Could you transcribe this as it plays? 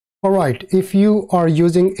Alright, if you are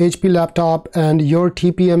using HP laptop and your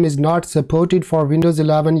TPM is not supported for Windows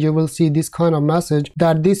 11, you will see this kind of message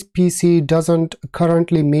that this PC doesn't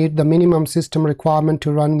currently meet the minimum system requirement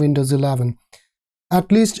to run Windows 11.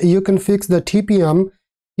 At least you can fix the TPM.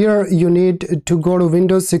 Here you need to go to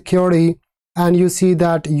Windows Security and you see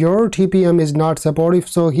that your TPM is not supportive.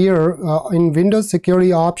 So here in Windows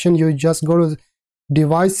Security option, you just go to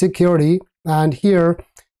Device Security and here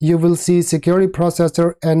you will see security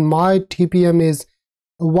processor and my TPM is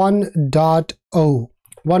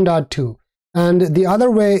 1.2. And the other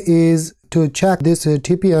way is to check this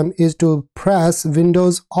TPM is to press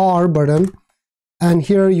Windows R button and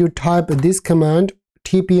here you type this command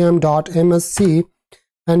tpm.msc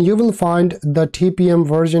and you will find the TPM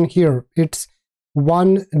version here. It's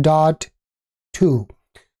 1.2.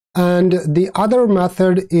 And the other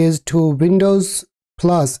method is to Windows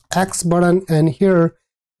plus X button and here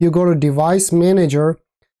you go to Device Manager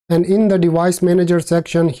and in the Device Manager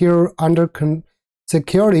section here under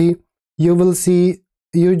Security you will see,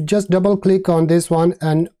 you just double click on this one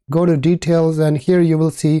and go to Details and here you will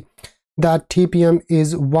see that TPM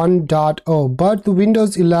is 1.0, but the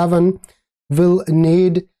Windows 11 will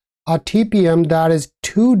need a TPM that is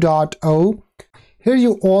 2.0. Here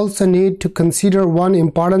you also need to consider one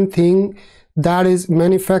important thing, that is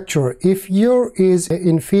manufacturer. If your is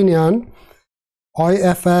Infineon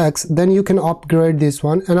IFX, then you can upgrade this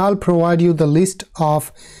one and I'll provide you the list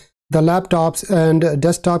of the laptops and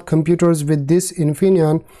desktop computers with this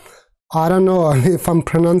Infineon. I don't know if I'm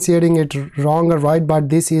pronouncing it wrong or right, but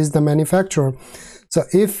this is the manufacturer. So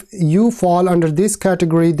if you fall under this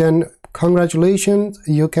category, then congratulations,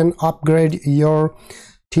 you can upgrade your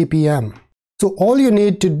TPM. So all you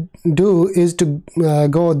need to do is to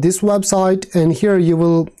go this website and here you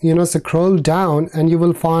will scroll down and you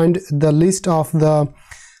will find the list of the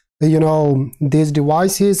these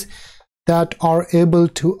devices that are able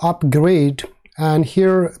to upgrade. And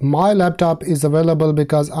here my laptop is available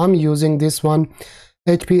because I'm using this one,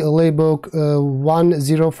 HP EliteBook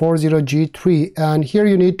 1040G3, and here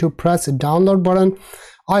you need to press download button.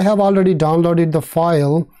 I have already downloaded the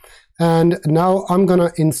file and now I'm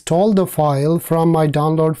gonna install the file from my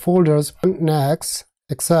download folders next,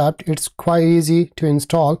 except it's quite easy to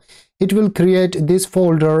install. It will create this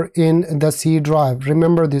folder in the C drive.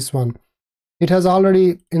 Remember this one. It has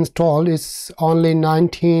already installed. It's only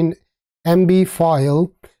 19 MB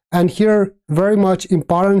file. And here very much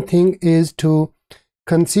important thing is to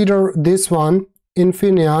consider this one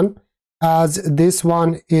Infineon, as this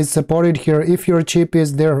one is supported here if your chip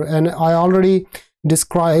is there. And I already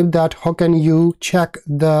described that how can you check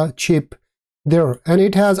the chip there, and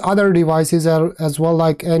it has other devices as well,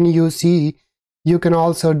 like NUC you can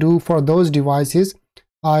also do for those devices.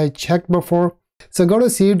 I checked before. So go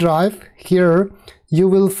to C drive. Here you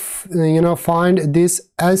will find this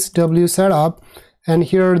SW setup and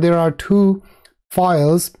here there are two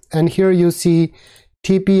files and here you see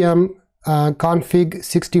TPM config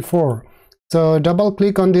 64. So double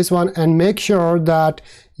click on this one and make sure that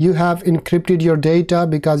you have encrypted your data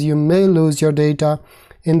because you may lose your data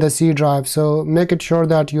in the C drive. So make it sure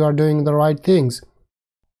that you are doing the right things.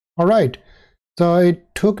 Alright, so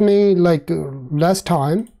it took me like less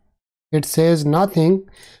time. It says nothing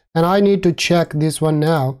and I need to check this one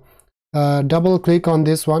now. Double click on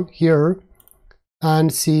this one here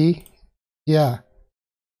and see, yeah,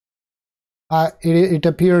 it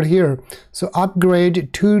appeared here. So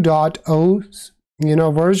upgrade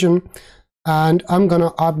 2.0 version, and I'm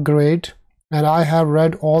gonna upgrade, and I have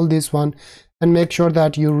read all this one, and make sure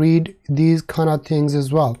that you read these kind of things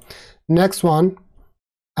as well. Next one,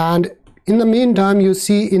 and in the meantime you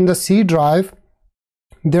see in the C drive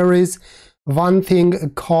there is one thing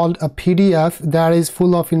called a PDF that is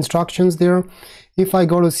full of instructions there. If I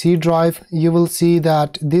go to C drive you will see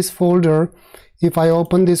that this folder, if I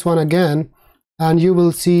open this one again, and you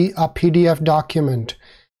will see a PDF document.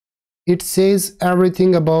 It says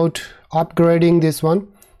everything about upgrading this one,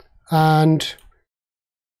 and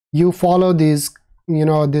you follow this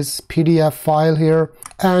this PDF file here,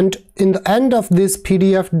 and in the end of this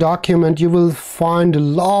PDF document you will find a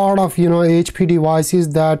lot of HP devices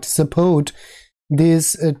that support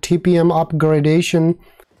this TPM upgradation.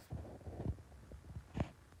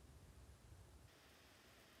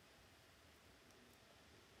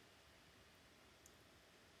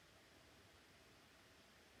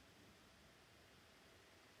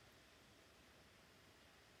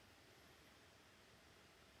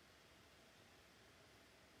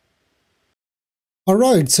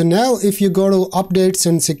 Alright, so now if you go to updates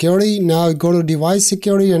and security, now go to device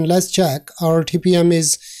security and let's check our TPM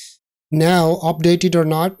is now updated or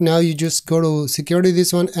not. Now you just go to security,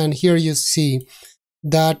 this one, and here you see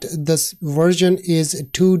that this version is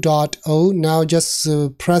 2.0. Now just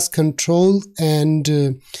press Control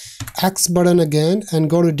and X button again and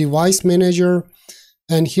go to device manager,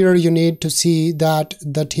 and here you need to see that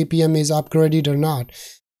the TPM is upgraded or not.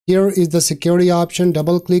 Here is the security option,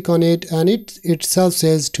 double click on it, and it itself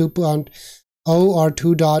says 2.0 or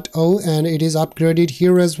 2.0, and it is upgraded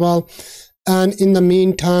here as well. And in the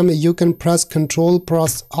meantime, you can press Control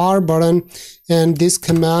plus R button and this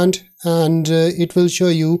command, and it will show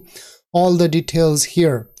you all the details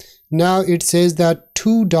here. Now it says that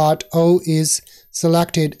 2.0 is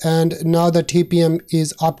selected and now the TPM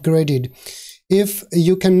is upgraded. If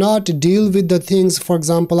you cannot deal with the things, for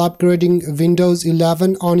example upgrading Windows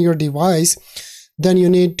 11 on your device, then you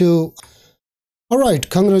need to, alright,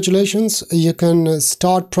 congratulations, you can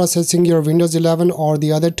start processing your Windows 11 or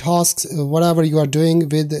the other tasks, whatever you are doing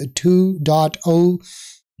with 2.0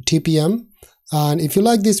 TPM. And if you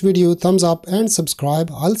like this video, thumbs up and subscribe.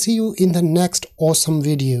 I'll see you in the next awesome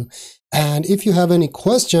video. And if you have any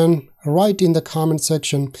question, write in the comment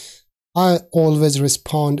section. I always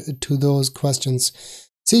respond to those questions.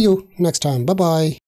 See you next time. Bye bye.